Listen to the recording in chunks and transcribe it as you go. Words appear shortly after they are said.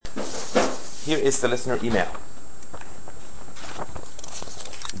Here is the listener email.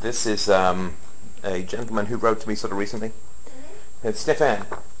 This is a gentleman who wrote to me sort of recently. It's Stefan.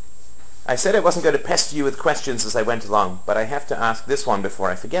 I said I wasn't going to pester you with questions as I went along, but I have to ask this one before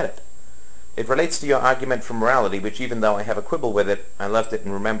I forget it. It relates to your argument for morality, which even though I have a quibble with it, I loved it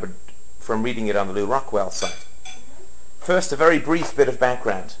and remembered from reading it on the Lou Rockwell site. First, a very brief bit of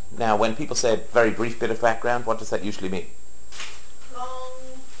background. Now, when people say a very brief bit of background, what does that usually mean?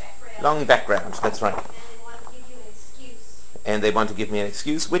 Long background, that's right. And they want to give me an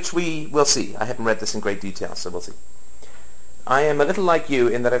excuse, which we will see. I haven't read this in great detail, so we'll see. I am a little like you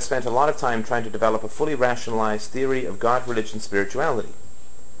in that I've spent a lot of time trying to develop a fully rationalized theory of God, religion, spirituality.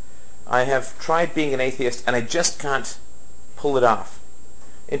 I have tried being an atheist, and I just can't pull it off.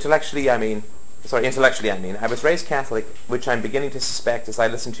 Intellectually, I mean. I was raised Catholic, which I'm beginning to suspect as I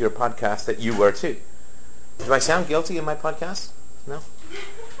listen to your podcast that you were too. Do I sound guilty in my podcast? No?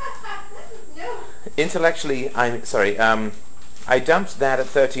 No. Intellectually, I dumped that at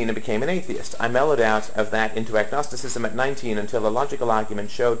 13 and became an atheist. I mellowed out of that into agnosticism at 19 until a logical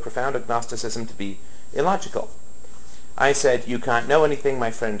argument showed profound agnosticism to be illogical. I said, "You can't know anything."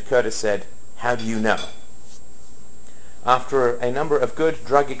 My friend Curtis said, "How do you know?" After a number of good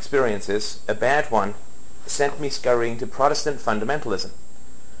drug experiences, a bad one sent me scurrying to Protestant fundamentalism.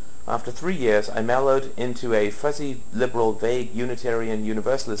 After 3 years, I mellowed into a fuzzy, liberal, vague Unitarian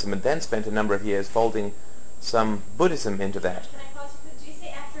Universalism, and then spent a number of years folding some Buddhism into that. Can I pause you? Did you say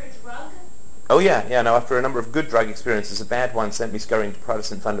after a drug? Oh yeah, no, after a number of good drug experiences, a bad one sent me scurrying to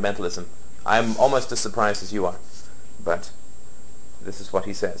Protestant fundamentalism. I'm almost as surprised as you are, but this is what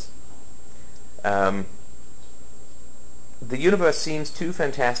he says. The universe seems too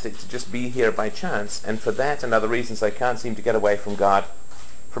fantastic to just be here by chance, and for that and other reasons I can't seem to get away from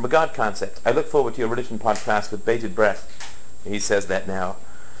a God concept. I look forward to your religion podcast with bated breath. He says that now.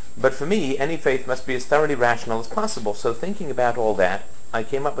 But for me, any faith must be as thoroughly rational as possible, so thinking about all that, I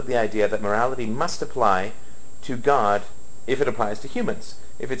came up with the idea that morality must apply to God if it applies to humans.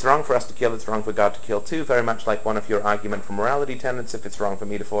 If it's wrong for us to kill, it's wrong for God to kill too, very much like one of your argument for morality tenets. If it's wrong for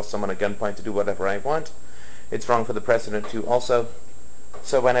me to force someone at gunpoint to do whatever I want, it's wrong for the president to also.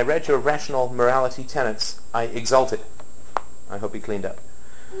 So when I read your rational morality tenets, I exulted. I hope he cleaned up.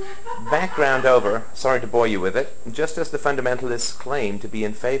 Background over, sorry to bore you with it. Just as the fundamentalists claim to be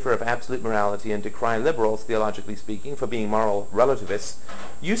in favor of absolute morality and decry liberals, theologically speaking, for being moral relativists,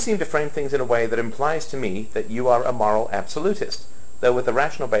 you seem to frame things in a way that implies to me that you are a moral absolutist, though with a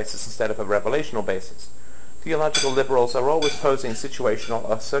rational basis instead of a revelational basis. Theological liberals are always posing situational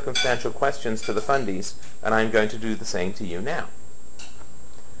or circumstantial questions to the fundies, and I'm going to do the same to you now. Can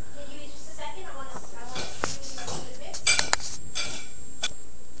you give me just a second? I want to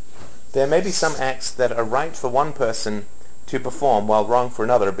There may be some acts that are right for one person to perform while wrong for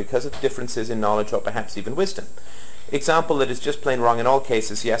another because of differences in knowledge or perhaps even wisdom. Example that is just plain wrong in all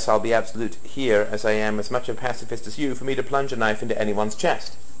cases. Yes, I'll be absolute here, as I am as much a pacifist as you, for me to plunge a knife into anyone's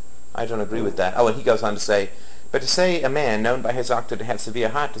chest. I don't agree with that. Oh, and he goes on to say, but to say a man known by his doctor to have severe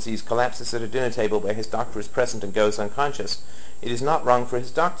heart disease collapses at a dinner table where his doctor is present and goes unconscious, it is not wrong for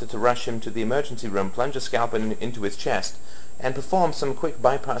his doctor to rush him to the emergency room, plunge a scalpel into his chest, and perform some quick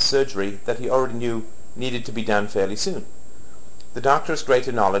bypass surgery that he already knew needed to be done fairly soon. The doctor's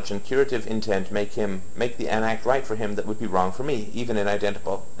greater knowledge and curative intent make an act right for him that would be wrong for me, even in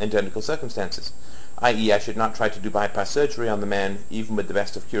identical circumstances. I.e., I should not try to do bypass surgery on the man, even with the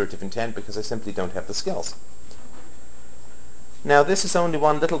best of curative intent, because I simply don't have the skills. Now, this is only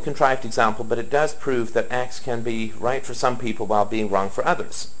one little contrived example, but it does prove that acts can be right for some people while being wrong for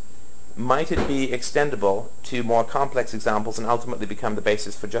others. Might it be extendable to more complex examples and ultimately become the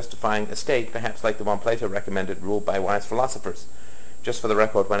basis for justifying a state, perhaps like the one Plato recommended, ruled by wise philosophers? Just for the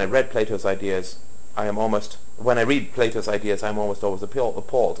record, when I read Plato's ideas, I'm almost always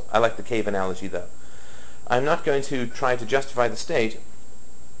appalled. I like the cave analogy, though. I'm not going to try to justify the state,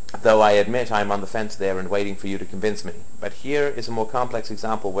 though I admit I'm on the fence there and waiting for you to convince me. But here is a more complex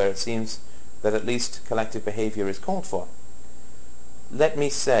example where it seems that at least collective behavior is called for. Let me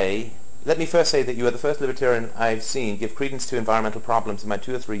first say that you are the first libertarian I've seen give credence to environmental problems in my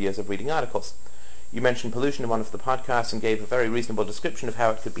 2 or 3 years of reading articles. You mentioned pollution in one of the podcasts and gave a very reasonable description of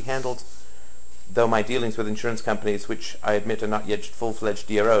how it could be handled, though my dealings with insurance companies, which I admit are not yet full-fledged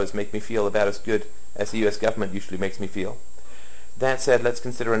DROs, make me feel about as good as the US government usually makes me feel. That said, let's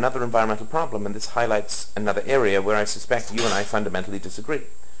consider another environmental problem, and this highlights another area where I suspect you and I fundamentally disagree.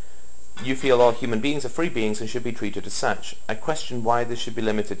 You feel all human beings are free beings and should be treated as such. I question why this should be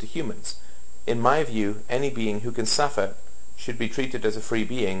limited to humans. In my view, any being who can suffer should be treated as a free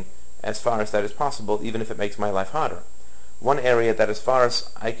being as far as that is possible, even if it makes my life harder. one area that, as far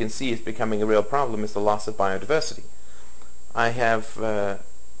as I can see, is becoming a real problem is the loss of biodiversity. I have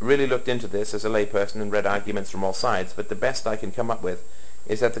really looked into this as a layperson and read arguments from all sides, but the best I can come up with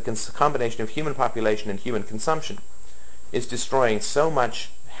is that the combination of human population and human consumption is destroying so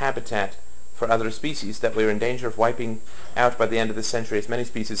much habitat for other species that we're in danger of wiping out by the end of this century as many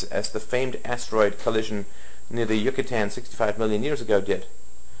species as the famed asteroid collision near the Yucatan 65 million years ago did.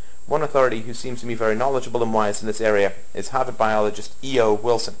 One authority who seems to me very knowledgeable and wise in this area is Harvard biologist E.O.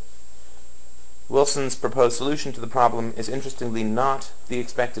 Wilson. Wilson's proposed solution to the problem is interestingly not the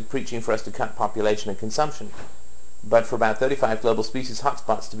expected preaching for us to cut population and consumption, but for about 35 global species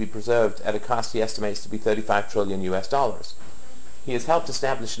hotspots to be preserved at a cost he estimates to be $35 trillion US. He has helped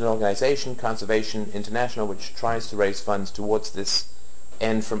establish an organization, Conservation International, which tries to raise funds towards this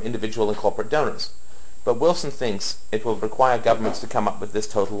end from individual and corporate donors. But Wilson thinks it will require governments to come up with this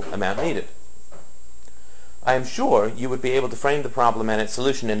total amount needed. I am sure you would be able to frame the problem and its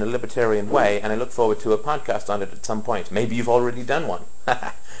solution in a libertarian way, and I look forward to a podcast on it at some point. Maybe you've already done one.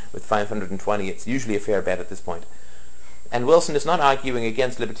 With 520, it's usually a fair bet at this point. And Wilson is not arguing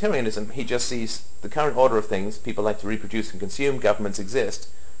against libertarianism. He just sees the current order of things, people like to reproduce and consume, governments exist,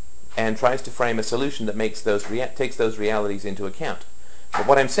 and tries to frame a solution that takes those realities into account. But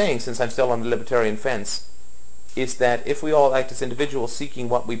what I'm saying, since I'm still on the libertarian fence, is that if we all act as individuals seeking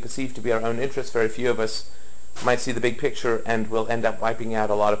what we perceive to be our own interests, very few of us might see the big picture, and will end up wiping out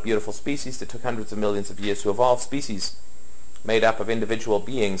a lot of beautiful species that took hundreds of millions of years to evolve, species made up of individual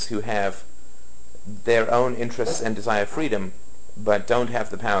beings who have their own interests and desire freedom, but don't have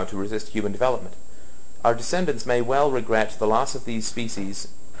the power to resist human development. Our descendants may well regret the loss of these species,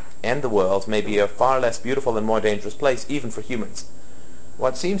 and the world may be a far less beautiful and more dangerous place, even for humans.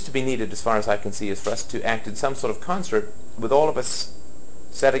 What seems to be needed, as far as I can see, is for us to act in some sort of concert, with all of us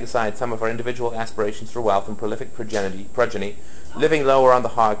setting aside some of our individual aspirations for wealth and prolific progeny, living lower on the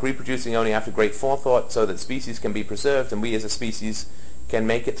hog, reproducing only after great forethought so that species can be preserved, and we as a species can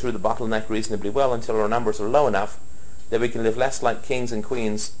make it through the bottleneck reasonably well until our numbers are low enough that we can live less like kings and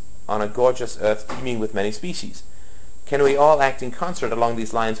queens on a gorgeous earth teeming with many species. Can we all act in concert along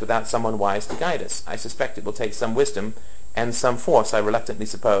these lines without someone wise to guide us? I suspect it will take some wisdom and some force, I reluctantly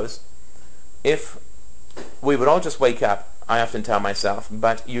suppose. If we would all just wake up, I often tell myself,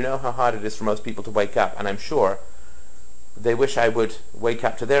 but you know how hard it is for most people to wake up, and I'm sure they wish I would wake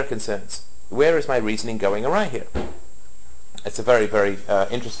up to their concerns. Where is my reasoning going awry here? It's a very, very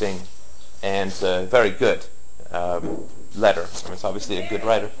interesting and very good letter. It's obviously a good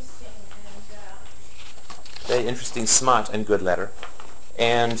writer. Very interesting, smart, and good letter.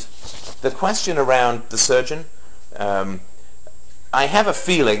 And the question around the surgeon, I have a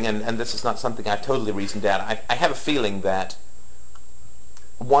feeling, and this is not something I've totally reasoned out, I have a feeling that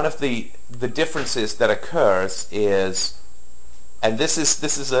one of the differences that occurs is, and this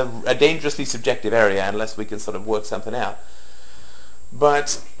is a dangerously subjective area unless we can sort of work something out,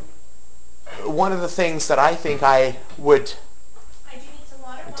 but one of the things that I think I would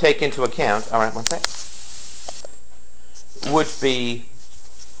take into account, all right, one sec, would be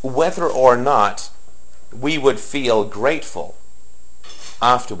whether or not we would feel grateful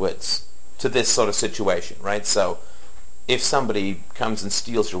afterwards to this sort of situation, right? So if somebody comes and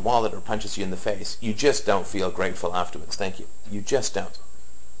steals your wallet or punches you in the face, you just don't feel grateful afterwards. Thank you. You just don't.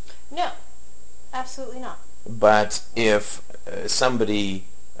 No, absolutely not. But if somebody,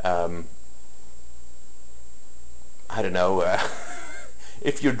 I don't know,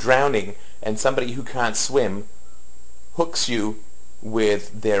 if you're drowning and somebody who can't swim hooks you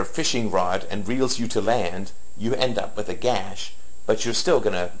with their fishing rod and reels you to land, you end up with a gash, but you're still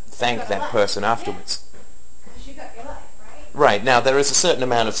going to thank that person afterwards. Because you got your life, right? Right. Now, there is a certain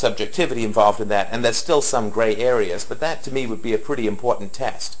amount of subjectivity involved in that, and there's still some gray areas, but that to me would be a pretty important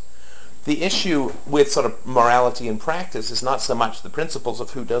test. The issue with sort of morality in practice is not so much the principles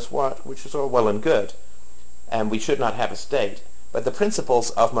of who does what, which is all well and good, and we should not have a state, but the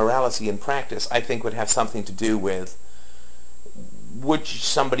principles of morality in practice, I think, would have something to do with, would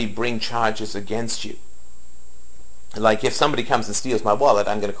somebody bring charges against you? Like, if somebody comes and steals my wallet,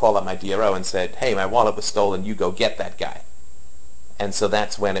 I'm going to call up my DRO and say, hey, my wallet was stolen, you go get that guy. And so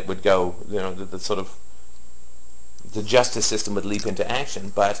that's when it would go, you know, the sort of, the justice system would leap into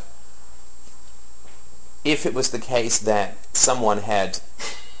action. But if it was the case that someone had,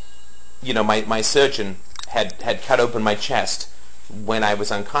 you know, my surgeon had cut open my chest when I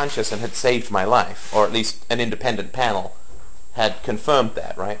was unconscious and had saved my life, or at least an independent panel had confirmed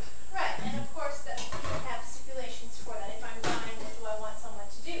that, right? Right, and of course that you would have stipulations for that. If I'm dying, what do I want someone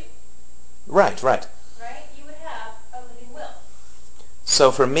to do? Right. Right? You would have a living will.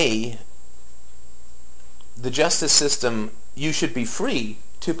 So for me, the justice system, you should be free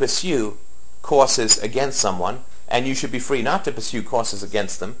to pursue courses against someone, and you should be free not to pursue courses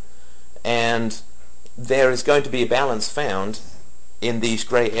against them, and there is going to be a balance found in these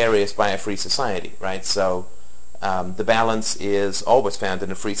gray areas by a free society, right? So the balance is always found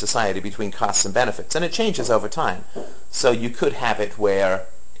in a free society between costs and benefits, and it changes over time. So you could have it where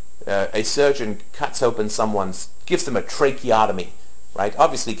a surgeon cuts open gives them a tracheotomy, right?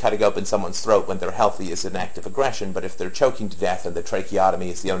 Obviously cutting open someone's throat when they're healthy is an act of aggression, but if they're choking to death and the tracheotomy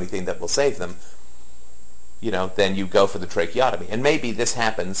is the only thing that will save them, then you go for the tracheotomy. And maybe this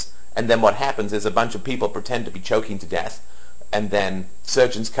happens, and then what happens is a bunch of people pretend to be choking to death, and then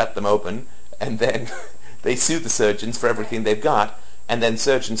surgeons cut them open, and then they sue the surgeons for everything they've got, and then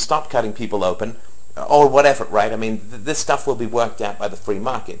surgeons stop cutting people open, or whatever, right? I mean, this stuff will be worked out by the free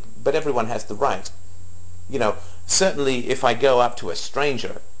market, but everyone has the right. Certainly if I go up to a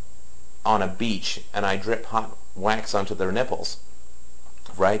stranger on a beach and I drip hot wax onto their nipples,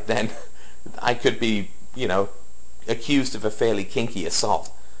 right, then I could be, accused of a fairly kinky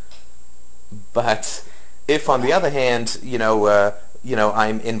assault. But if, on the other hand,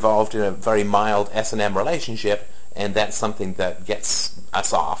 I'm involved in a very mild S&M relationship, and that's something that gets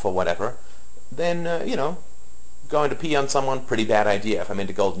us off or whatever, then, going to pee on someone, pretty bad idea. If I'm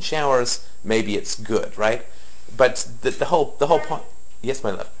into golden showers, maybe it's good, right? But the whole point... Yes,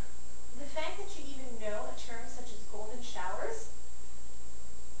 my love? The fact that you even know a term such as golden showers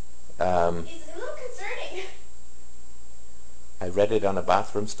is a little concerning. I read it on a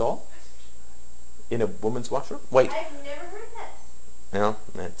bathroom stall? In a woman's washroom? Wait. I've never heard that. No,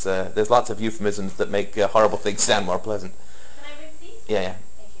 it's, there's lots of euphemisms that make horrible things sound more pleasant. Can I rinse these? Yeah.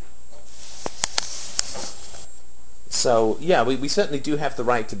 Thank you. So, yeah, we certainly do have the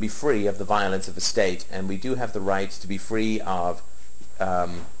right to be free of the violence of a state, and we do have the right to be free of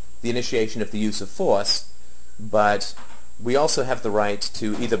the initiation of the use of force, but we also have the right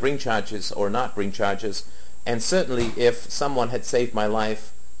to either bring charges or not bring charges, and certainly if someone had saved my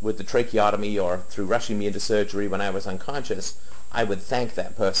life with the tracheotomy or through rushing me into surgery when I was unconscious, I would thank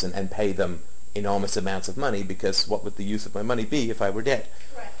that person and pay them enormous amounts of money, because what would the use of my money be if I were dead?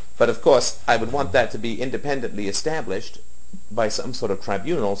 Right. But of course, I would want that to be independently established by some sort of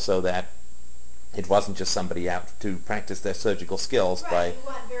tribunal, so that it wasn't just somebody out to practice their surgical skills. Right. You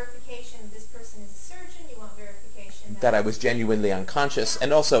want verification this person is a surgeon, you want verification that I was genuinely unconscious,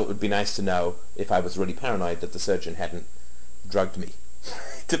 and also it would be nice to know, if I was really paranoid, that the surgeon hadn't drugged me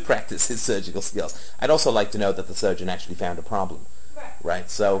to practice his surgical skills. I'd also like to know that the surgeon actually found a problem. Right?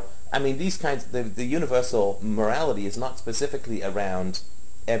 So, I mean, these kinds, the universal morality is not specifically around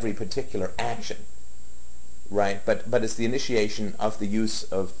every particular action, right? But it's the initiation of the use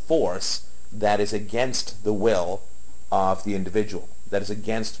of force that is against the will of the individual, that is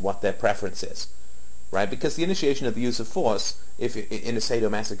against what their preference is, right? Because the initiation of the use of force, if in a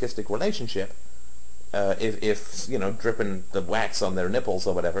sadomasochistic relationship, if dripping the wax on their nipples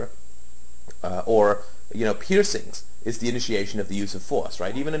or whatever, or piercings is the initiation of the use of force,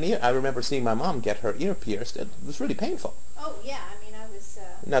 right? Even an ear. I remember seeing my mom get her ear pierced. It was really painful. Oh yeah, I mean, I was.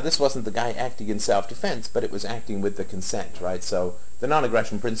 Now this wasn't the guy acting in self-defense, but it was acting with the consent, right? So the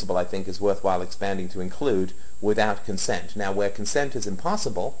non-aggression principle, I think, is worthwhile expanding to include without consent. Now, where consent is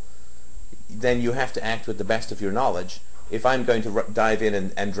impossible, then you have to act with the best of your knowledge. If I'm going to dive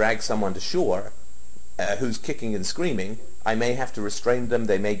in and drag someone to shore, who's kicking and screaming, I may have to restrain them,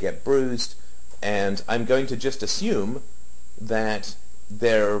 they may get bruised, and I'm going to just assume that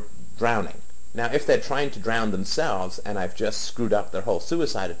they're drowning. Now, if they're trying to drown themselves and I've just screwed up their whole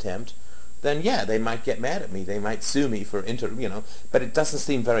suicide attempt, then yeah, they might get mad at me, they might sue me for but it doesn't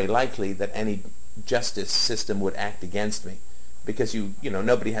seem very likely that any justice system would act against me, because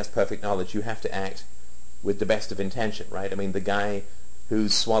nobody has perfect knowledge. You have to act with the best of intention, right? I mean, the guy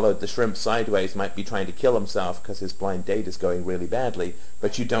who's swallowed the shrimp sideways might be trying to kill himself because his blind date is going really badly,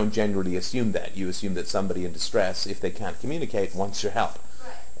 but you don't generally assume that. You assume that somebody in distress, if they can't communicate, wants your help.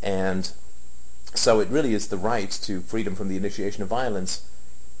 Right. And so it really is the right to freedom from the initiation of violence,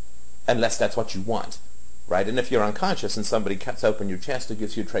 unless that's what you want, right? And if you're unconscious and somebody cuts open your chest or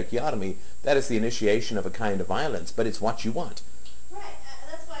gives you a tracheotomy, that is the initiation of a kind of violence, but it's what you want. Right.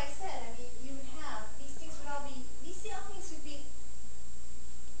 That's why I said, I mean, you would have, these things would all be, these things would be,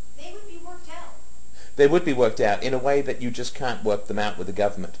 they would be worked out. They would be worked out in a way that you just can't work them out with the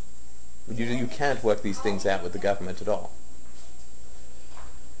government. You can't work these things out with the government at all.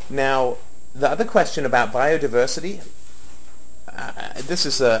 Now, the other question about biodiversity, this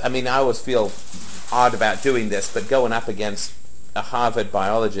is I mean, I always feel odd about doing this, but going up against a Harvard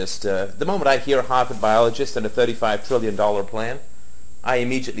biologist, the moment I hear Harvard biologist and a $35 trillion plan, I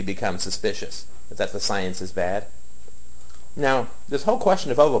immediately become suspicious. that the science is bad. Now, this whole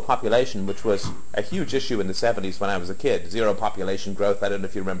question of overpopulation, which was a huge issue in the 70s when I was a kid, zero population growth, I don't know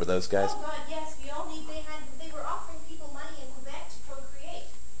if you remember those guys. Oh God, yes, they were offering people money in Quebec to procreate.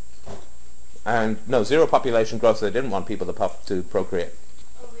 And no, zero population growth, so they didn't want people to procreate.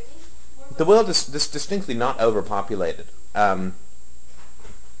 Oh really? The world is distinctly not overpopulated. The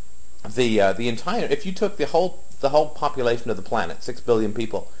entire, if you took the whole population of the planet, 6 billion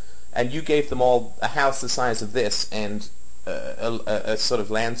people, and you gave them all a house the size of this and a sort of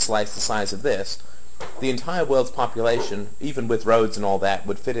land slice the size of this, the entire world's population, even with roads and all that,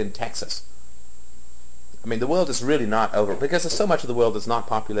 would fit in Texas. I mean, the world is really not over, because there's so much of the world that's not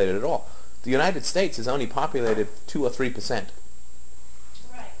populated at all. The United States is only populated 2 or 3%.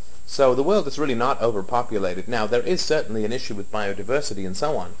 Right. So the world is really not overpopulated. Now, there is certainly an issue with biodiversity and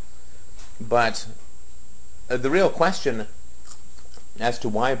so on, but the real question as to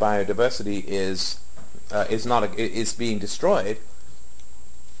why biodiversity is being destroyed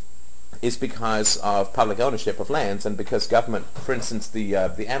is because of public ownership of lands, and because government, for instance, the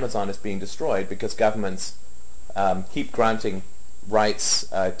Amazon is being destroyed because governments keep granting rights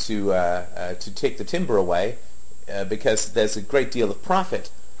to take the timber away because there's a great deal of profit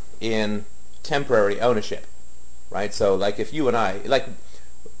in temporary ownership, right? So, like if you and I, like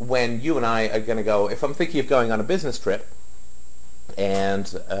when you and I are going to go, if I'm thinking of going on a business trip, and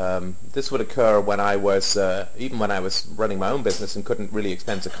this would occur when I was, even when I was running my own business and couldn't really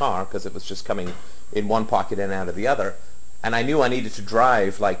expense a car because it was just coming in one pocket and out of the other, and I knew I needed to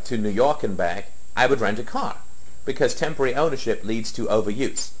drive like to New York and back, I would rent a car, because temporary ownership leads to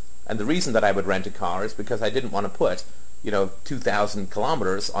overuse. And the reason that I would rent a car is because I didn't want to put, 2,000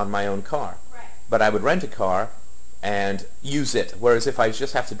 kilometers on my own car. Right. But I would rent a car and use it, whereas if I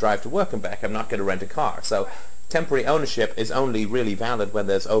just have to drive to work and back, I'm not going to rent a car. So temporary ownership is only really valid when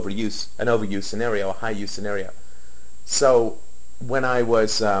there's an overuse scenario, a high use scenario. So when I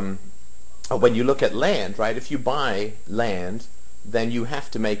was, when you look at land, right, if you buy land, then you have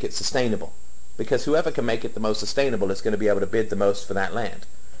to make it sustainable, because whoever can make it the most sustainable is going to be able to bid the most for that land.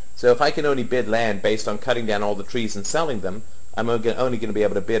 So if I can only bid land based on cutting down all the trees and selling them, I'm only going to be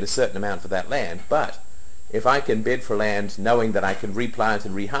able to bid a certain amount for that land. But if I can bid for land knowing that I can replant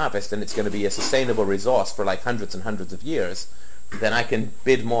and reharvest and it's going to be a sustainable resource for like hundreds and hundreds of years, then I can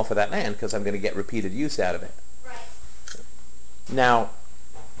bid more for that land because I'm going to get repeated use out of it. Right. Now,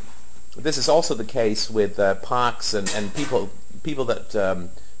 this is also the case with parks and people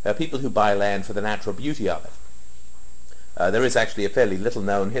who buy land for the natural beauty of it. There is actually a fairly little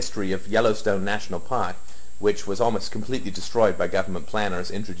known history of Yellowstone National Park, which was almost completely destroyed by government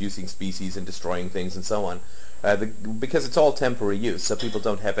planners introducing species and destroying things and so on, because it's all temporary use, so people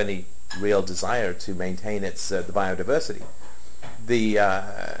don't have any real desire to maintain the biodiversity. The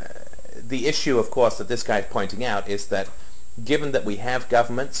issue, of course, that this guy is pointing out is that given that we have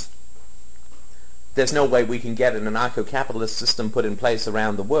governments, there's no way we can get an anarcho-capitalist system put in place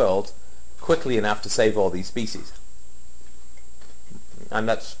around the world quickly enough to save all these species. And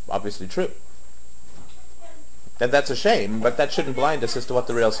that's obviously true. And that's a shame, but that shouldn't blind us as to what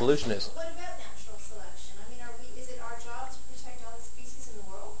the real solution is. What about natural selection? I mean, is it our job to protect all the species in the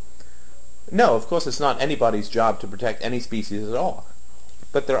world? No, of course it's not anybody's job to protect any species at all.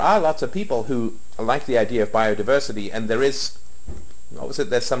 But there are lots of people who like the idea of biodiversity, and there is,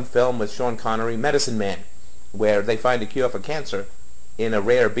 there's some film with Sean Connery, Medicine Man, where they find a cure for cancer in a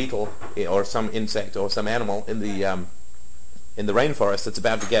rare beetle or some insect or some animal in the rainforest that's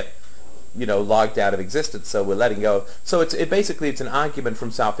about to get logged out of existence, so we're letting go. So basically it's an argument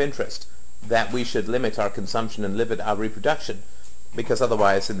from self-interest that we should limit our consumption and limit our reproduction, because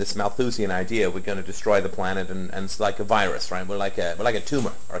otherwise, in this Malthusian idea, we're going to destroy the planet, and it's like a virus, right? We're like a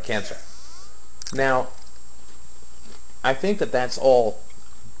tumor or a cancer. Now, I think that that's all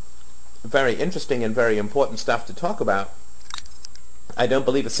very interesting and very important stuff to talk about. I don't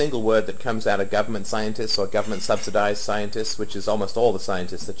believe a single word that comes out of government scientists or government-subsidized scientists, which is almost all the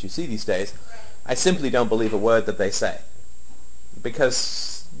scientists that you see these days. I simply don't believe a word that they say,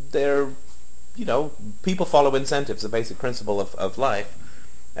 because they're, people follow incentives, the basic principle of life,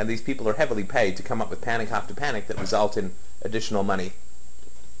 and these people are heavily paid to come up with panic after panic that result in additional money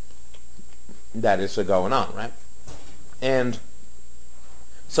that is going on, right? And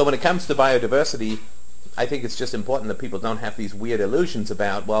so when it comes to biodiversity, I think it's just important that people don't have these weird illusions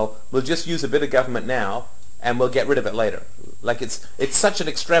about, well, we'll just use a bit of government now and we'll get rid of it later. Like it's such an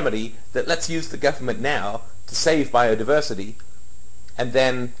extremity that let's use the government now to save biodiversity, and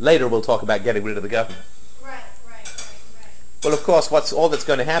then later we'll talk about getting rid of the government. Right. Well, of course, all that's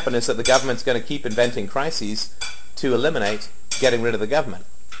going to happen is that the government's going to keep inventing crises to eliminate getting rid of the government.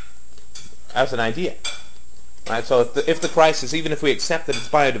 as an idea. Right? So if the crisis, even if we accept that it's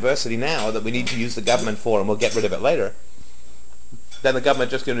biodiversity now that we need to use the government for and we'll get rid of it later, then the government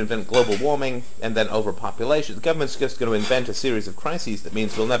just going to invent global warming and then overpopulation. The government's just going to invent a series of crises that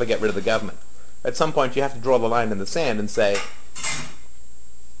means we'll never get rid of the government. At some point you have to draw the line in the sand and say...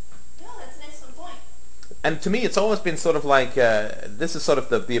 No, that's an excellent point. And to me it's always been sort of like, this is sort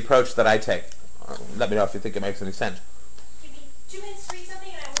of the approach that I take. Let me know if you think it makes any sense. Give me 2 minutes to read something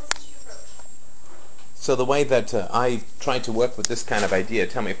and I will listen to your approach. So the way that I try to work with this kind of idea,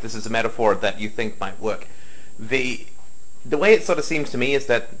 tell me if this is a metaphor that you think might work. The way it sort of seems to me is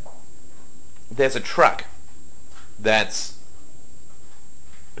that there's a truck that's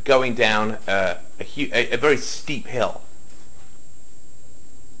going down a very steep hill,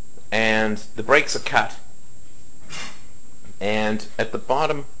 and the brakes are cut, and at the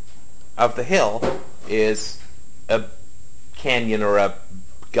bottom of the hill is a canyon or a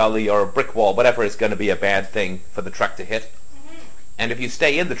gully or a brick wall, whatever is going to be a bad thing for the truck to hit. Mm-hmm. And if you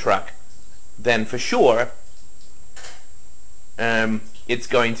stay in the truck, then for sure it's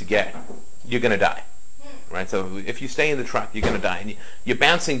going to you're going to die. Right, so if you stay in the truck, you're going to die, and you're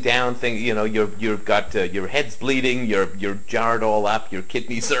bouncing down. You've got your head's bleeding, you're jarred all up, your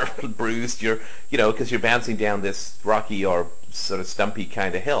kidneys are bruised. Because you're bouncing down this rocky or sort of stumpy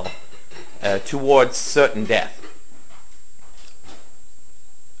kind of hill towards certain death.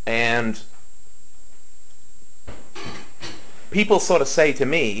 And people sort of say to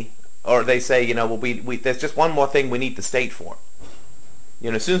me, or they say, well, there's just one more thing we need the state for.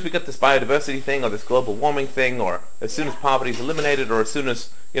 As soon as we get this biodiversity thing or this global warming thing, or as soon as poverty is eliminated, or as soon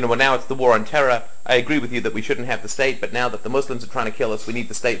as, well, now it's the war on terror, I agree with you that we shouldn't have the state, but now that the Muslims are trying to kill us, we need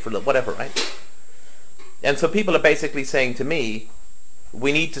the state for whatever, right? And so people are basically saying to me,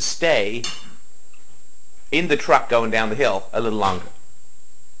 we need to stay in the truck going down the hill a little longer.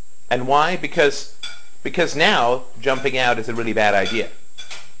 And why? Because now jumping out is a really bad idea.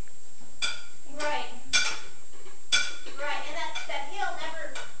 Right. And that hill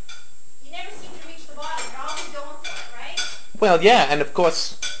you never seem to reach the bottom. You're always going for it, right? Well, yeah, and of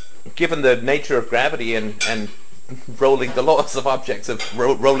course, given the nature of gravity and rolling, the laws of objects of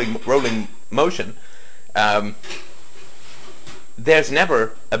rolling motion, there's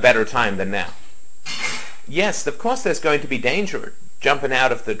never a better time than now. Yes, of course there's going to be danger jumping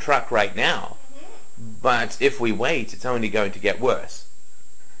out of the truck right now, but if we wait, it's only going to get worse.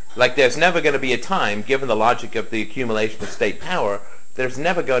 Like, there's never going to be a time, given the logic of the accumulation of state power, there's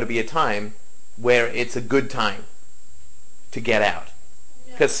never going to be a time where it's a good time to get out,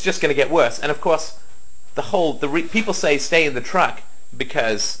 because it's just going to get worse. And of course, people say stay in the truck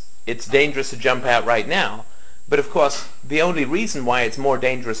because it's dangerous to jump out right now, but of course the only reason why it's more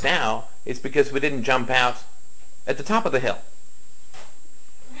dangerous now is because we didn't jump out at the top of the hill.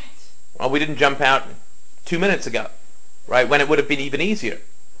 Well, we didn't jump out 2 minutes ago, right, when it would have been even easier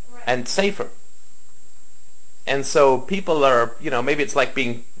and safer. And so people are, maybe it's like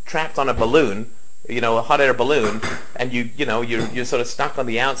being trapped on a balloon, a hot air balloon, and you're sort of stuck on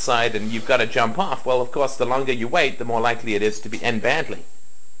the outside and you've got to jump off. Well, of course, the longer you wait, the more likely it is to end badly.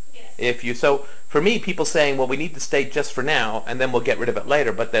 Yes. So for me, people saying, well, we need the state just for now, and then we'll get rid of it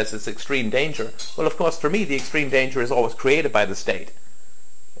later, but there's this extreme danger. Well, of course, for me, the extreme danger is always created by the state.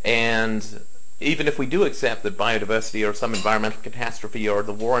 And even if we do accept that biodiversity or some environmental catastrophe or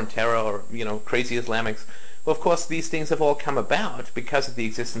the war on terror or, crazy Islamics, well, of course, these things have all come about because of the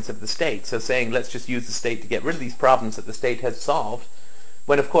existence of the state. So saying, let's just use the state to get rid of these problems that the state has solved,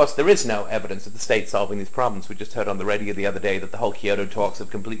 when, of course, there is no evidence of the state solving these problems. We just heard on the radio the other day that the whole Kyoto talks have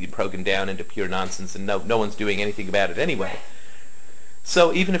completely broken down into pure nonsense, and no one's doing anything about it anyway.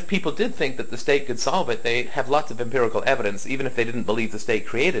 So even if people did think that the state could solve it, they have lots of empirical evidence, even if they didn't believe the state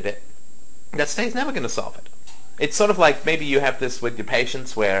created it, that state's never going to solve it. It's sort of like maybe you have this with your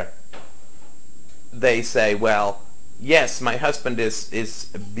patients where they say, well, yes, my husband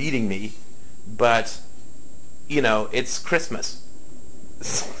is beating me, but, it's Christmas.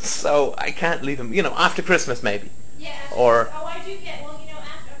 So I can't leave him, after Christmas maybe. Yeah. Or... Oh, I do get, well,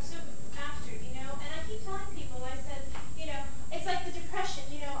 after, and I keep telling people, I said, it's like the depression,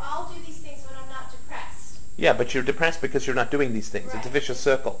 I'll do these things when I'm not depressed. Yeah, but you're depressed because you're not doing these things. Right. It's a vicious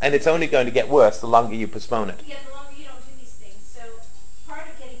circle. And it's only going to get worse the longer you postpone it. Yeah, the longer you don't do these things. So part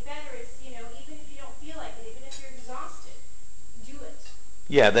of getting better is, even if you don't feel like it, even if you're exhausted, do it.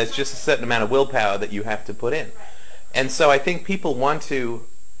 Yeah, there's just a certain amount of willpower that you have to put in. Right. And so I think people want to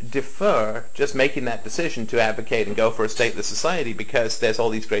defer just making that decision to advocate and go for a stateless society because there's all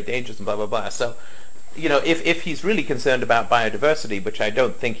these great dangers and blah, blah, blah. So, if he's really concerned about biodiversity, which I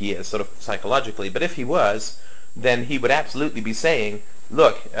don't think he is, sort of psychologically, but if he was, then he would absolutely be saying,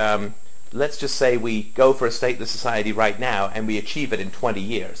 look, let's just say we go for a stateless society right now and we achieve it in 20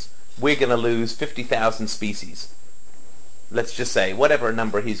 years. We're going to lose 50,000 species. Let's just say, whatever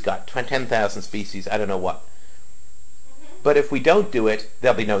number he's got, 10,000 species, I don't know what. But if we don't do it,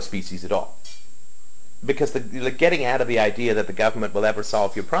 there'll be no species at all. Because getting out of the idea that the government will ever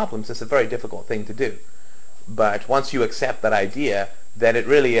solve your problems is a very difficult thing to do. But once you accept that idea, that it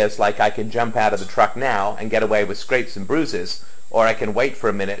really is like I can jump out of the truck now and get away with scrapes and bruises, or I can wait for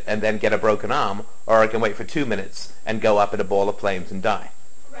a minute and then get a broken arm, or I can wait for 2 minutes and go up in a ball of flames and die.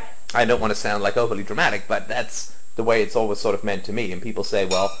 Right. I don't want to sound like overly dramatic, but that's the way it's always sort of meant to me. And people say,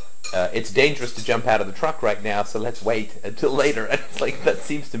 well, it's dangerous to jump out of the truck right now, so let's wait until later. And it's like, that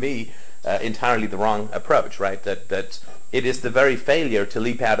seems to me entirely the wrong approach, right? That it is the very failure to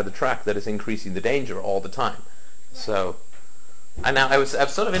leap out of the truck that is increasing the danger all the time. Right. So, and now I'm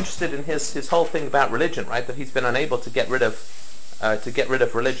sort of interested in his whole thing about religion, right? That he's been unable to get rid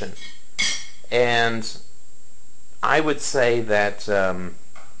of religion, and I would say that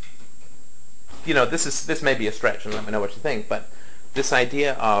this may be a stretch, and let me know what you think, but this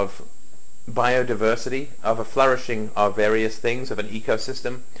idea of biodiversity, of a flourishing of various things, of an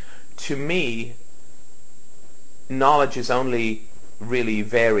ecosystem, to me, knowledge is only really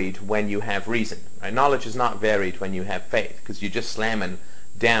varied when you have reason. Right? Knowledge is not varied when you have faith, because you're just slamming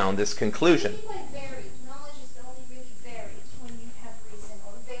down this conclusion. What do you mean by varied? Knowledge is only really varied when you have reason,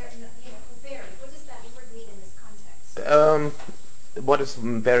 or varied. What does that word mean in this context? What does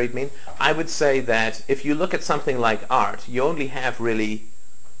varied mean? I would say that if you look at something like art, you only have really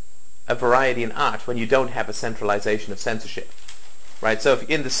a variety in art when you don't have a centralization of censorship. Right? So if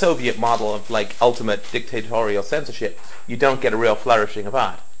in the Soviet model of like ultimate dictatorial censorship, you don't get a real flourishing of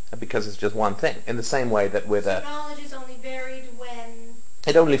art because it's just one thing. In the same way that with so knowledge is only varied when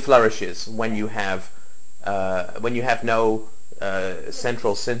it only flourishes when you have no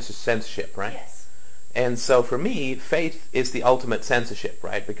central censorship, right? Yes. And so for me, faith is the ultimate censorship,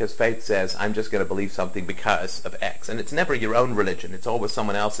 right? Because faith says, I'm just going to believe something because of X. And it's never your own religion. It's always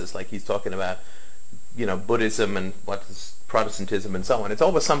someone else's, like he's talking about, Buddhism and what's Protestantism and so on. It's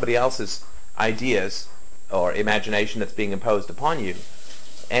always somebody else's ideas or imagination that's being imposed upon you.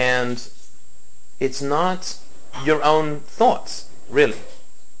 And it's not your own thoughts, really.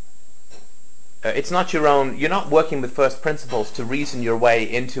 It's not your own, you're not working with first principles to reason your way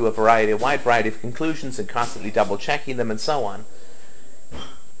into a wide variety of conclusions and constantly double-checking them and so on.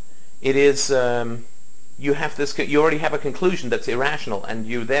 It is, you already have a conclusion that's irrational, and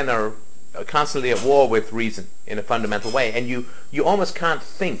you then are constantly at war with reason in a fundamental way, and you almost can't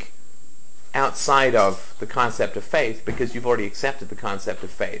think outside of the concept of faith because you've already accepted the concept of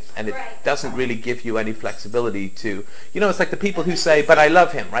faith, and it doesn't really give you any flexibility to, it's like the people who say, but I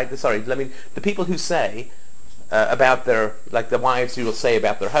love him, right? The people who say about like the wives who will say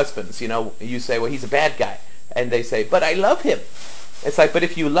about their husbands, you say, well, he's a bad guy, and they say, but I love him. It's like, but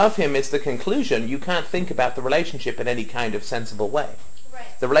if you love him is the conclusion, you can't think about the relationship in any kind of sensible way.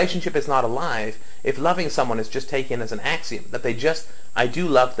 The relationship is not alive if loving someone is just taken as an axiom, that I do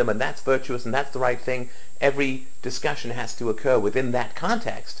love them and that's virtuous and that's the right thing, every discussion has to occur within that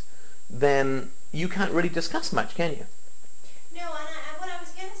context, then you can't really discuss much, can you? No, and what I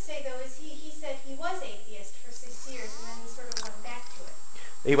was going to say, though, is he said he was atheist for 6 years and then he sort of went back to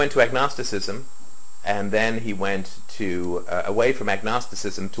it. He went to agnosticism, and then he went to away from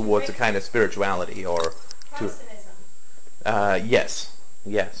agnosticism towards a kind of spirituality or Protestantism.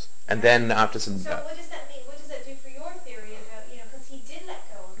 Yes. And then after some... So what does that mean? What does that do for your theory about, because he did let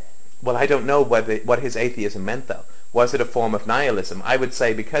go of it? Well, I don't know what his atheism meant, though. Was it a form of nihilism? I would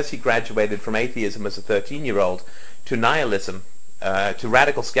say because he graduated from atheism as a 13-year-old to nihilism, to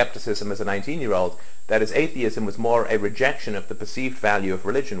radical skepticism as a 19-year-old, that his atheism was more a rejection of the perceived value of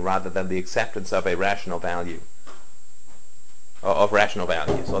religion rather than the acceptance of a rational value, or of rational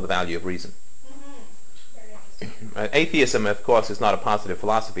values, or the value of reason. Atheism, of course, is not a positive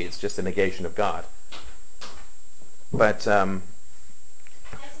philosophy. It's just a negation of God. But I have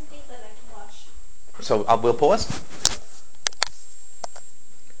some things I'd like to watch. So we'll pause.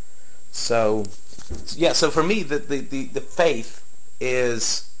 So for me, the faith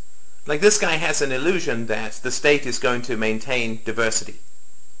is like this guy has an illusion that the state is going to maintain diversity.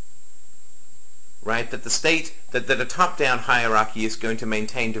 Right? That the state, that a top-down hierarchy is going to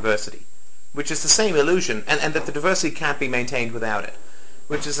maintain diversity. Which is the same illusion, and that the diversity can't be maintained without it,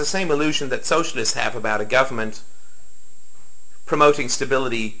 which is the same illusion that socialists have about a government promoting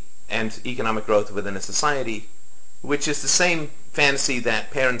stability and economic growth within a society, which is the same fantasy that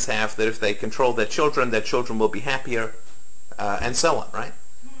parents have, that if they control their children will be happier, and so on, right?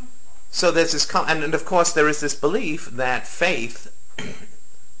 So there's this, and of course there is this belief that faith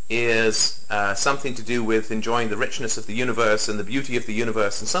is something to do with enjoying the richness of the universe and the beauty of the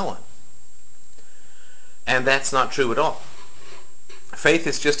universe and so on. And that's not true at all. Faith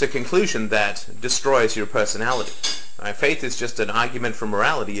is just a conclusion that destroys your personality. Right? Faith is just an argument for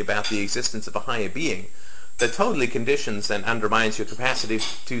morality about the existence of a higher being that totally conditions and undermines your capacity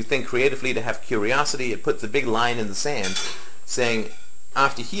to think creatively, to have curiosity. It puts a big line in the sand saying,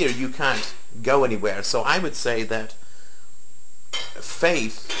 after here, you can't go anywhere. So I would say that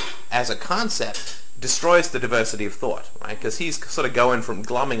faith as a concept destroys the diversity of thought, right? Because he's sort of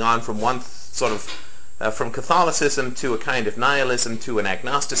glomming on from one sort of from Catholicism to a kind of nihilism, to an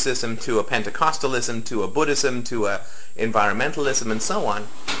agnosticism, to a Pentecostalism, to a Buddhism, to a environmentalism, and so on.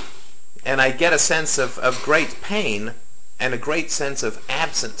 And I get a sense of great pain and a great sense of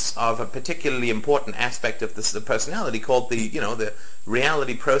absence of a particularly important aspect of the personality called the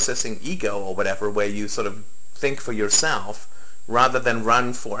reality processing ego or whatever, where you sort of think for yourself rather than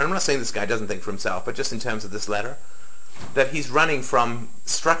run for, and I'm not saying this guy doesn't think for himself, but just in terms of this letter, that he's running from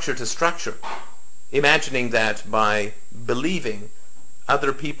structure to structure, imagining that by believing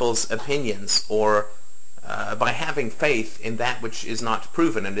other people's opinions or by having faith in that which is not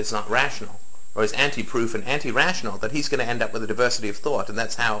proven and is not rational, or is anti-proof and anti-rational, that he's going to end up with a diversity of thought, and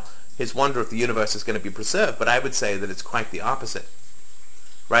that's how his wonder of the universe is going to be preserved. But I would say that it's quite the opposite.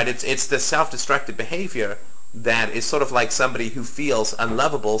 Right? It's the self-destructive behavior that is sort of like somebody who feels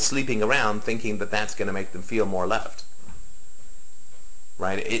unlovable sleeping around thinking that that's going to make them feel more loved.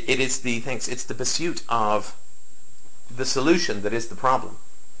 Right? It's the pursuit of the solution that is the problem.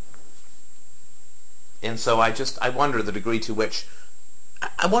 And so I wonder the degree to which,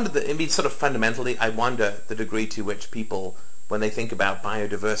 sort of fundamentally, I wonder the degree to which people, when they think about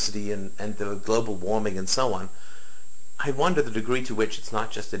biodiversity and the global warming and so on, I wonder the degree to which it's not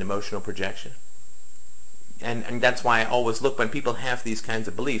just an emotional projection. And that's why I always look, when people have these kinds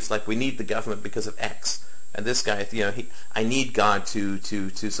of beliefs, like we need the government because of X, and this guy, I need God to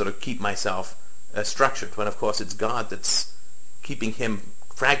sort of keep myself structured, when of course it's God that's keeping him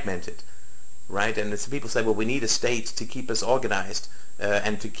fragmented. Right? And some people say, well, we need a state to keep us organized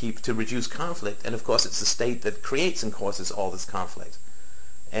and to reduce conflict. And of course, it's the state that creates and causes all this conflict.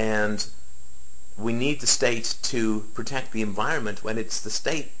 And we need the state to protect the environment, when it's the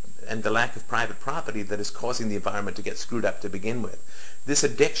state and the lack of private property that is causing the environment to get screwed up to begin with. This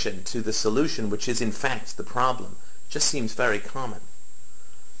addiction to the solution, which is in fact the problem, just seems very common.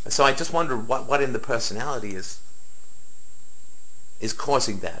 So I just wonder what in the personality is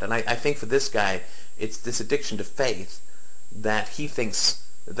causing that. And I think for this guy, it's this addiction to faith that he thinks,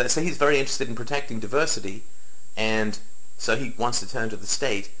 so he's very interested in protecting diversity, and so he wants to turn to the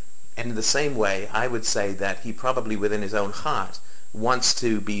state. And in the same way, I would say that he probably within his own heart wants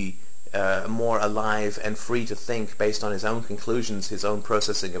to be more alive and free to think based on his own conclusions, his own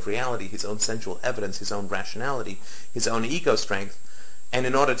processing of reality, his own sensual evidence, his own rationality, his own ego strength. And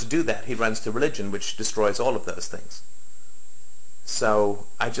in order to do that, he runs to religion, which destroys all of those things. So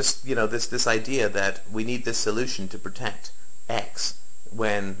I just, this idea that we need this solution to protect X,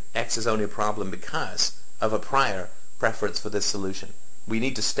 when X is only a problem because of a prior preference for this solution. We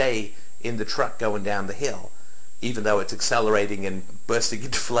need to stay in the truck going down the hill, even though it's accelerating and bursting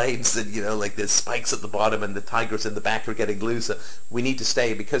into flames and, like there's spikes at the bottom and the tigers in the back are getting looser. We need to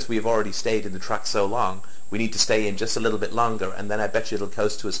stay, because we have already stayed in the truck so long, we need to stay in just a little bit longer, and then I bet you it'll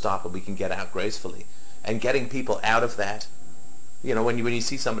coast to a stop and we can get out gracefully. And getting people out of that, when you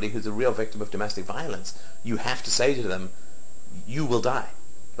see somebody who's a real victim of domestic violence, you have to say to them, you will die.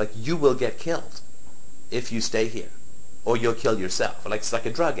 Like, you will get killed if you stay here. Or you'll kill yourself. Like, it's like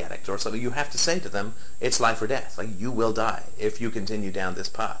a drug addict or something. You have to say to them, it's life or death. Like, you will die if you continue down this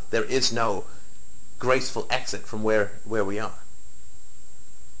path. There is no graceful exit from where we are.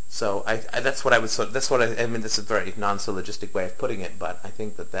 So that's what I would I mean, this is a very non-syllogistic way of putting it, but I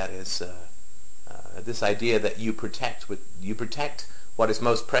think that is this idea that you protect what is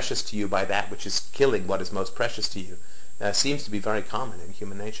most precious to you by that which is killing what is most precious to you seems to be very common in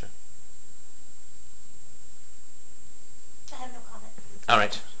human nature. I have no comment. All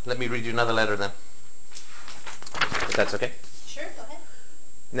right, let me read you another letter then, if that's okay. Sure, go ahead.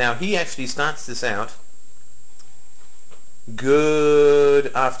 Now he actually starts this out.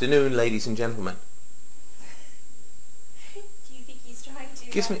 Good afternoon, ladies and gentlemen. Do you think he's trying to...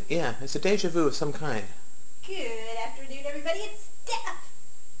 Gives me, it's a deja vu of some kind. Good afternoon, everybody. It's Steph.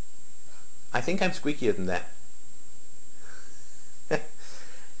 I think I'm squeakier than that.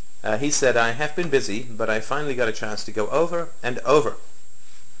 He said, I have been busy, but I finally got a chance to go over the Over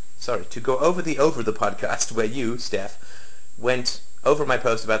the podcast where you, Steph, went over my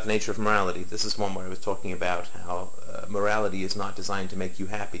post about the nature of morality, this is one where I was talking about how morality is not designed to make you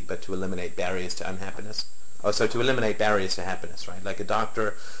happy, but to eliminate barriers to unhappiness. Oh, so to eliminate barriers to happiness, right? Like a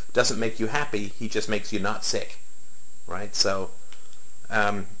doctor doesn't make you happy, he just makes you not sick, right? So,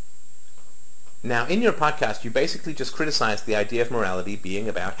 now in your podcast, you basically just criticized the idea of morality being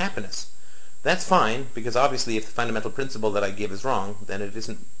about happiness. That's fine, because obviously if the fundamental principle that I give is wrong, then it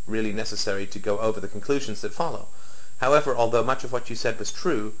isn't really necessary to go over the conclusions that follow. However, although much of what you said was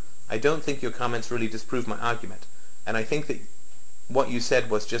true, I don't think your comments really disprove my argument. And I think that what you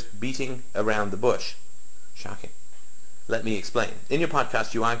said was just beating around the bush. Shocking. Let me explain. In your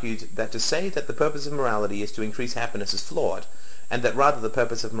podcast, you argued that to say that the purpose of morality is to increase happiness is flawed, and that rather the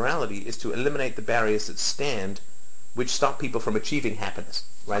purpose of morality is to eliminate the barriers that stand which stop people from achieving happiness.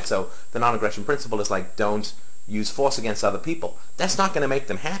 Right? So the non-aggression principle is like, don't use force against other people. That's not going to make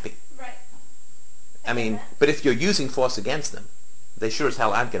them happy. Right. I mean, but if you're using force against them, they sure as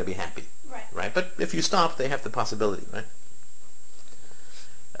hell aren't going to be happy. Right. Right? But if you stop, they have the possibility, right?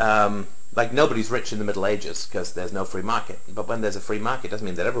 Like nobody's rich in the Middle Ages because there's no free market. But when there's a free market, it doesn't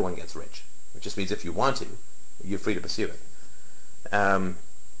mean that everyone gets rich. It just means if you want to, you're free to pursue it.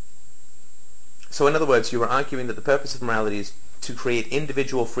 So in other words, you were arguing that the purpose of morality is to create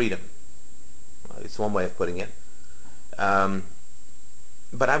individual freedom. Well, it's one way of putting it.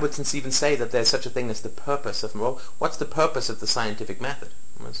 But I would even say that there's such a thing as the purpose of moral. What's the purpose of the scientific method?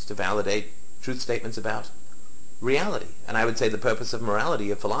 Well, it's to validate truth statements about reality. And I would say the purpose of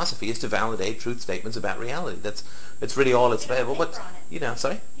morality, of philosophy, is to validate truth statements about reality. It's really all it's about. What, sorry? You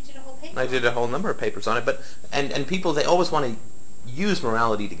did a whole paper. I did a whole number of papers on it, but and people, they always want to use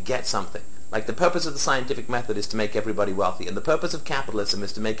morality to get something. Like the purpose of the scientific method is to make everybody wealthy, and the purpose of capitalism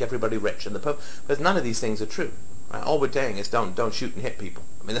is to make everybody rich, and but none of these things are true. Right? All we're saying is don't shoot and hit people.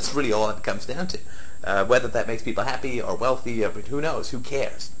 I mean, that's really all it comes down to. Whether that makes people happy or wealthy, or who knows? Who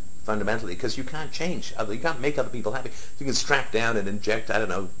cares? Fundamentally, because you can't you can't make other people happy. You can strap down and inject, I don't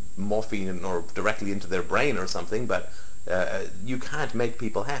know, morphine or directly into their brain or something, but you can't make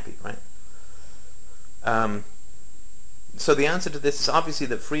people happy, right? So the answer to this is obviously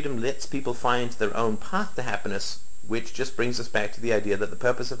that freedom lets people find their own path to happiness, which just brings us back to the idea that the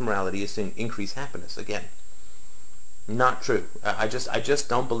purpose of morality is to increase happiness. Again, not true. I just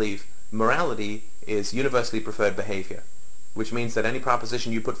don't believe morality is universally preferred behavior, which means that any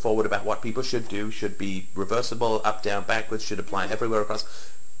proposition you put forward about what people should do should be reversible, up, down, backwards, should apply everywhere across.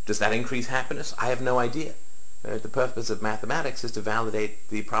 Does that increase happiness? I have no idea. The purpose of mathematics is to validate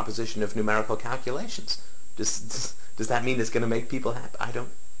the proposition of numerical calculations. Does that mean it's going to make people happy?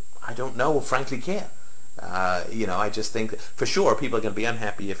 I don't know, frankly care. I just think that for sure people are going to be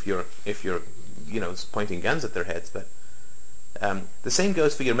unhappy if you're pointing guns at their heads, but the same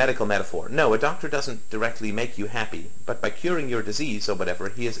goes for your medical metaphor. No, a doctor doesn't directly make you happy, but by curing your disease or whatever,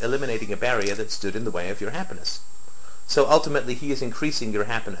 he is eliminating a barrier that stood in the way of your happiness. So ultimately, he is increasing your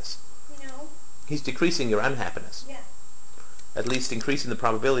happiness. No. He's decreasing your unhappiness. Yeah. At least increasing the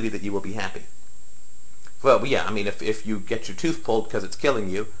probability that you will be happy. Well, yeah, I mean, if you get your tooth pulled because it's killing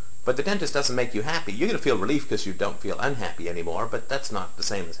you, but the dentist doesn't make you happy, you're going to feel relief because you don't feel unhappy anymore, but that's not the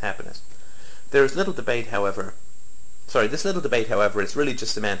same as happiness. There is little debate, however. This little debate, however, is really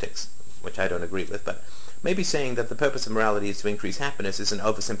just semantics, which I don't agree with, but maybe saying that the purpose of morality is to increase happiness is an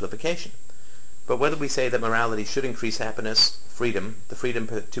oversimplification. But whether we say that morality should increase happiness, freedom, the freedom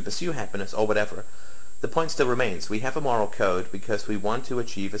to pursue happiness, or whatever, the point still remains. We have a moral code because we want to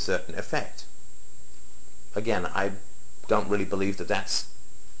achieve a certain effect. Again, I don't really believe that that's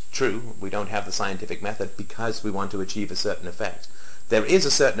true. We don't have the scientific method because we want to achieve a certain effect. There is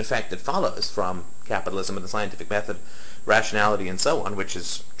a certain effect that follows from capitalism and the scientific method, rationality and so on, which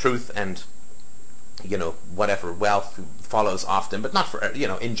is truth and, whatever, wealth follows often, but not for,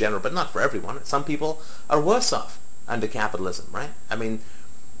 in general, but not for everyone. Some people are worse off under capitalism, right? I mean,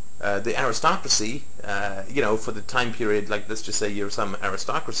 the aristocracy, for the time period, like let's just say you're some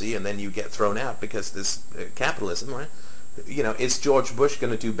aristocracy and then you get thrown out because this capitalism, right? Is George Bush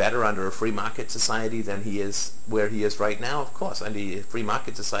going to do better under a free market society than he is where he is right now? Of course. Under a free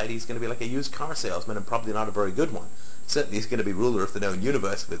market society, he's going to be like a used car salesman and probably not a very good one. Certainly he's going to be ruler of the known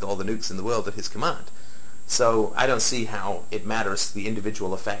universe with all the nukes in the world at his command. So I don't see how it matters the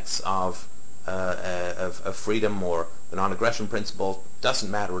individual effects of freedom or the non-aggression principle. Doesn't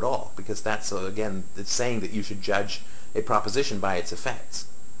matter at all, because that's, again, it's saying that you should judge a proposition by its effects.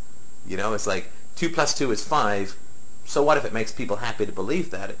 It's like 2 + 2 is 5. So what if it makes people happy to believe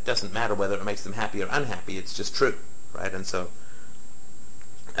that? It doesn't matter whether it makes them happy or unhappy. It's just true, right? And so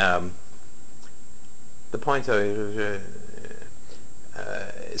the point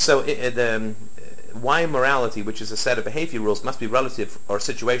why morality, which is a set of behavior rules, must be relative or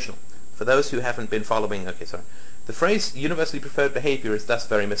situational. For those who haven't been following, the phrase universally preferred behavior is thus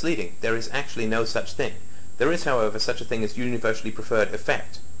very misleading. There is actually no such thing. There is, however, such a thing as universally preferred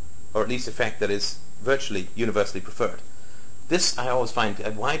effect, or at least effect that is virtually universally preferred. This I always find,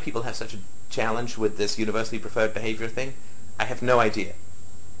 why people have such a challenge with this universally preferred behavior thing, I have no idea.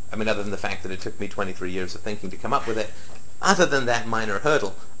 I mean, other than the fact that it took me 23 years of thinking to come up with it. Other than that minor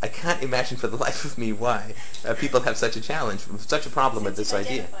hurdle, I can't imagine for the life of me why people have such a challenge, such a problem with this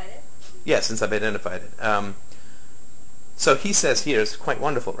idea. Yeah, since I've identified it. So he says here, it's quite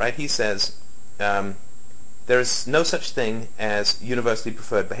wonderful, right? He says, there's no such thing as universally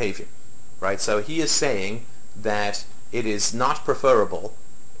preferred behavior, right? So he is saying that it is not preferable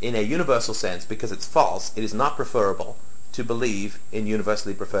in a universal sense, because it's false, it is not preferable to believe in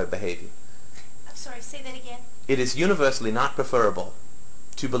universally preferred behavior. I'm sorry, say that again. It is universally not preferable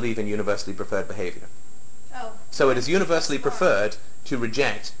to believe in universally preferred behavior. Oh. So it is universally preferred to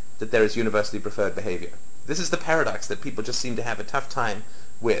reject that there is universally preferred behavior. This is the paradox that people just seem to have a tough time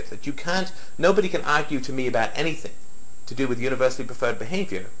with. That nobody can argue to me about anything to do with universally preferred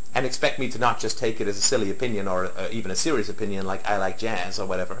behavior and expect me to not just take it as a silly opinion or even a serious opinion like I like jazz or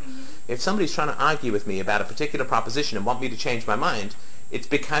whatever. Mm-hmm. If somebody's trying to argue with me about a particular proposition and want me to change my mind, it's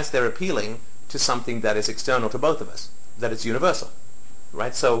because they're appealing to something that is external to both of us, that is universal.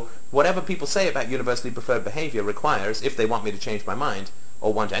 Right? So whatever people say about universally preferred behavior requires, if they want me to change my mind,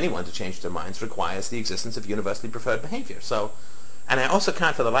 or want anyone to change their minds, requires the existence of universally preferred behavior. So, and I also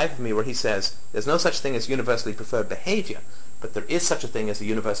can't for the life of me where he says there's no such thing as universally preferred behavior, but there is such a thing as a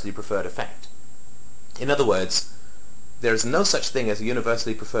universally preferred effect. In other words, there's no such thing as a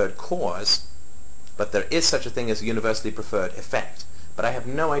universally preferred cause, but there is such a thing as a universally preferred effect. But I have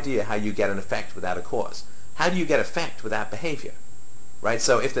no idea how you get an effect without a cause. How do you get effect without behavior? Right?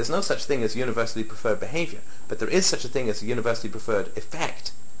 So if there's no such thing as universally preferred behavior, but there is such a thing as a universally preferred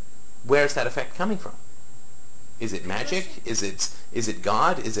effect, where is that effect coming from? Is it magic? Is it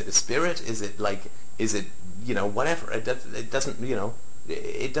God? Is it a spirit? Is it whatever? It doesn't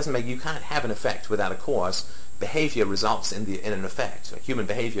make, you can't have an effect without a cause. Behavior results in an effect. Human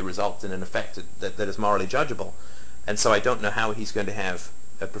behavior results in an effect that is morally judgeable. And so I don't know how he's going to have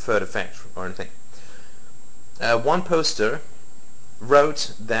a preferred effect or anything. One poster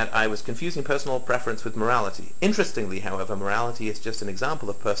wrote that I was confusing personal preference with morality. Interestingly, however, morality is just an example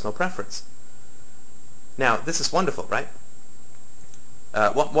of personal preference. Now, this is wonderful, right?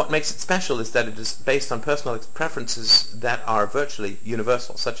 What makes it special is that it is based on personal preferences that are virtually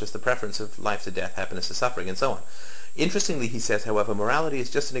universal, such as the preference of life to death, happiness to suffering, and so on. Interestingly, he says, however, morality is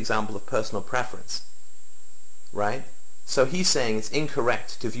just an example of personal preference. Right? So he's saying it's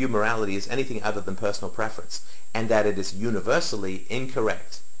incorrect to view morality as anything other than personal preference, and that it is universally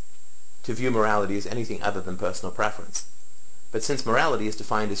incorrect to view morality as anything other than personal preference. But since morality is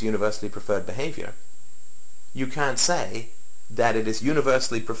defined as universally preferred behavior, you can't say that it is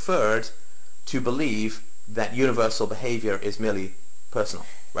universally preferred to believe that universal behavior is merely personal.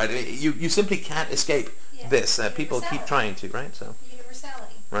 Right? You simply can't escape this. People keep trying to, right? So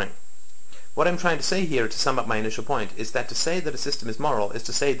universality. Right. What I'm trying to say here, to sum up my initial point, is that to say that a system is moral is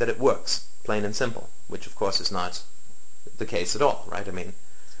to say that it works, plain and simple, which of course is not the case at all, right? I mean,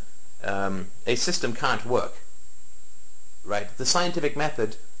 a system can't work, right? The scientific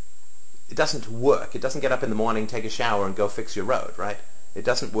method, it doesn't work. It doesn't get up in the morning, take a shower, and go fix your road, right? It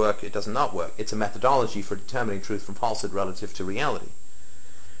doesn't work. It does not work. It's a methodology for determining truth from falsehood relative to reality.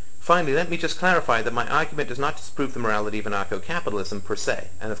 Finally, let me just clarify that my argument does not disprove the morality of anarcho-capitalism per se,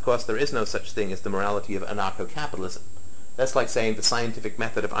 and of course there is no such thing as the morality of anarcho-capitalism. That's like saying the scientific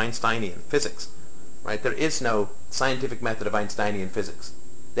method of Einsteinian physics, right? There is no scientific method of Einsteinian physics.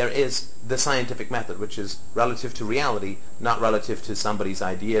 There is the scientific method, which is relative to reality, not relative to somebody's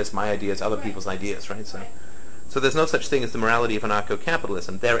ideas, my ideas, other people's ideas, right? So there's no such thing as the morality of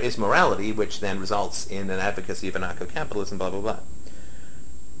anarcho-capitalism. There is morality, which then results in an advocacy of anarcho-capitalism, blah, blah, blah.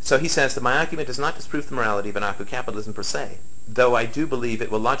 So he says that my argument does not disprove the morality of anarcho-capitalism per se, though I do believe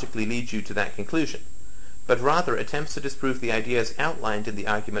it will logically lead you to that conclusion, but rather attempts to disprove the ideas outlined in the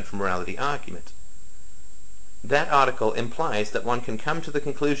argument for morality argument. That article implies that one can come to the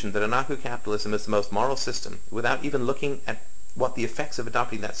conclusion that anarcho-capitalism is the most moral system without even looking at what the effects of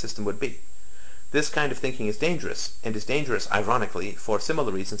adopting that system would be. This kind of thinking is dangerous, and is dangerous, ironically, for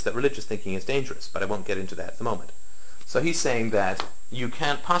similar reasons that religious thinking is dangerous, but I won't get into that at the moment. So he's saying that you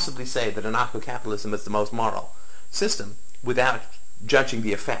can't possibly say that anarcho-capitalism is the most moral system without judging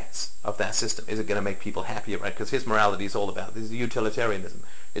the effects of that system. Is it going to make people happier, right? Because his morality is all about, this is utilitarianism.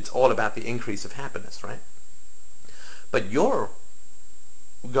 It's all about the increase of happiness, right? But your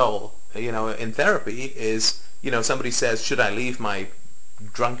goal, in therapy is, somebody says, should I leave my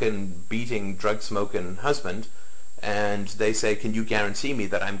drunken, beating, drug-smoking husband? And they say, can you guarantee me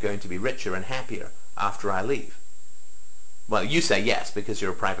that I'm going to be richer and happier after I leave? Well, you say yes because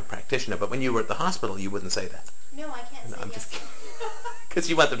you're a private practitioner, but when you were at the hospital, you wouldn't say that. No, I can't say I'm yes. just kidding. Because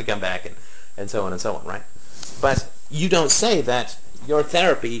you want them to come back and so on and so on, right? But you don't say that your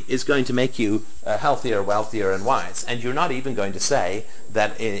therapy is going to make you healthier, wealthier, and wise. And you're not even going to say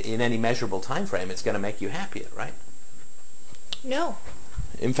that in any measurable time frame it's going to make you happier, right? No.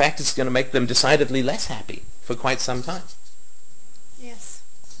 In fact, it's going to make them decidedly less happy for quite some time. Yes.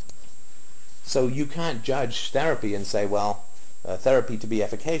 So you can't judge therapy and say, well, therapy to be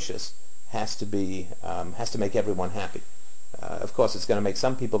efficacious has to make everyone happy. Of course, it's going to make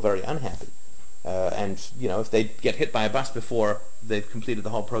some people very unhappy. And, if they get hit by a bus before they've completed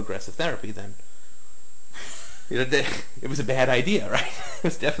the whole progress of therapy, then, it was a bad idea, right? It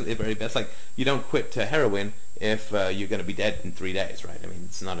was definitely a very bad. It's like, you don't quit heroin if you're going to be dead in 3 days, right? I mean,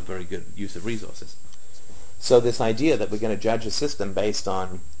 it's not a very good use of resources. So this idea that we're going to judge a system based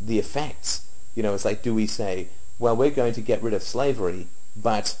on the effects, it's like, do we say, well, we're going to get rid of slavery,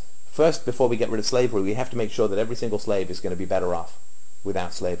 but first, before we get rid of slavery, we have to make sure that every single slave is going to be better off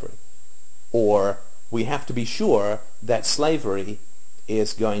without slavery. Or we have to be sure that slavery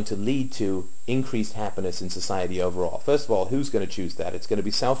is going to lead to increased happiness in society overall. First of all, who's going to choose that? It's going to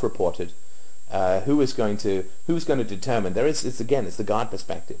be self-reported. Who's going to determine? It's the God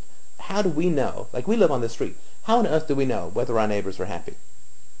perspective. How do we know? Like, we live on the street. How on earth do we know whether our neighbors are happy?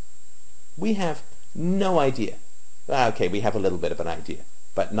 We have no idea. Okay, we have a little bit of an idea,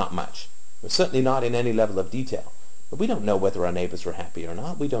 but not much. We're certainly not in any level of detail. But we don't know whether our neighbors are happy or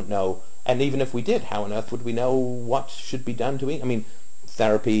not. We don't know. And even if we did, how on earth would we know what should be done to eat? I mean,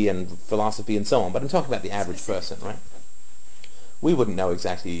 therapy and philosophy and so on. But I'm talking about the average person, right? We wouldn't know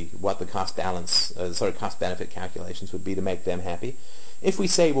exactly what the cost-benefit calculations would be to make them happy. If we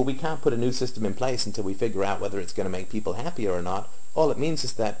say, well, we can't put a new system in place until we figure out whether it's going to make people happier or not, all it means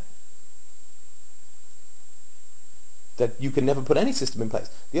is that you can never put any system in place.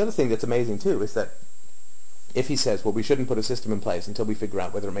 The other thing that's amazing, too, is that if he says, well, we shouldn't put a system in place until we figure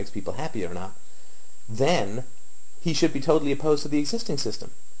out whether it makes people happy or not, then he should be totally opposed to the existing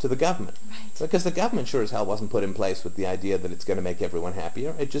system, to the government. Right. Because the government sure as hell wasn't put in place with the idea that it's going to make everyone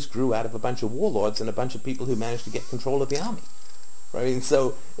happier. It just grew out of a bunch of warlords and a bunch of people who managed to get control of the army. Right? I mean,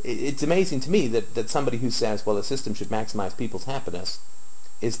 so it's amazing to me that somebody who says, well, a system should maximize people's happiness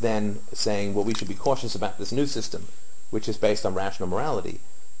is then saying, well, we should be cautious about this new system, which is based on rational morality,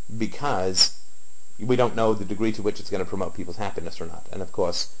 because we don't know the degree to which it's going to promote people's happiness or not. And of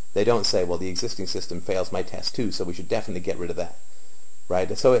course, they don't say, well, the existing system fails my test too, so we should definitely get rid of that.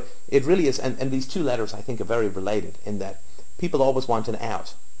 Right? So it really is, and these two letters I think are very related in that people always want an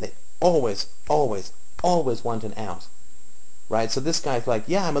out. They always, always, always want an out. Right? So this guy's like,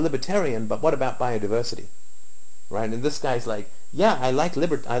 yeah, I'm a libertarian, but what about biodiversity? Right? And this guy's like, yeah, I like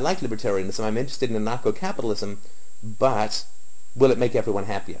libertarianism, I'm interested in anarcho-capitalism, but will it make everyone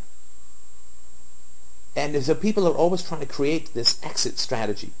happier? And so people are always trying to create this exit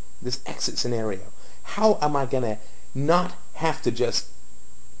strategy, this exit scenario. How am I going to not have to just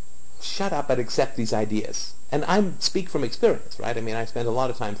shut up and accept these ideas? And I speak from experience, right? I mean, I spent a lot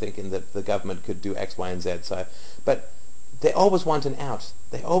of time thinking that the government could do X, Y, and Z. But they always want an out.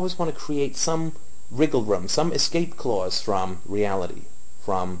 They always want to create some wriggle room, some escape clause from reality,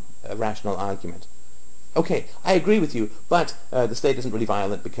 from a rational argument. Okay, I agree with you, but the state isn't really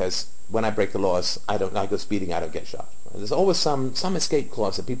violent because when I break the laws, I go speeding, I don't get shot. There's always some escape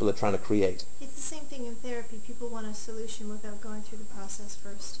clause that people are trying to create. It's the same thing in therapy. People want a solution without going through the process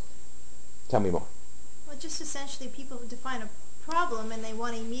first. Tell me more. Well, just essentially people define a problem and they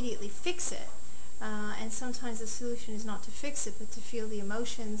want to immediately fix it. And sometimes the solution is not to fix it, but to feel the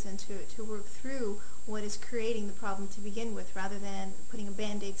emotions and to work through what is creating the problem to begin with, rather than putting a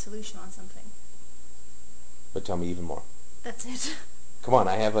Band-Aid solution on something. But tell me even more. That's it. Come on,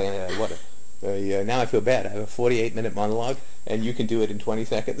 I have now I feel bad. I have a 48-minute monologue, and you can do it in 20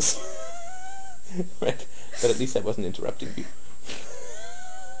 seconds. Right? But at least I wasn't interrupting you.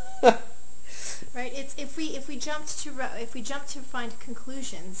 Right. It's if we jump to find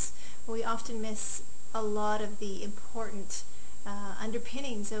conclusions, we often miss a lot of the important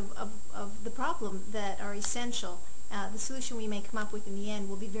underpinnings of the problem that are essential. The solution we may come up with in the end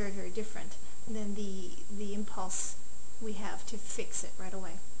will be very, very different than the impulse we have to fix it right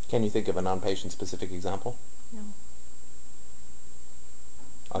away. Can you think of a non-patient specific example? No.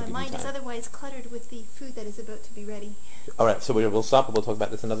 My mind is otherwise cluttered with the food that is about to be ready. All right, so we'll stop and we'll talk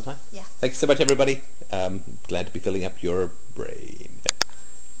about this another time? Yeah. Thanks so much, everybody. Glad to be filling up your brain.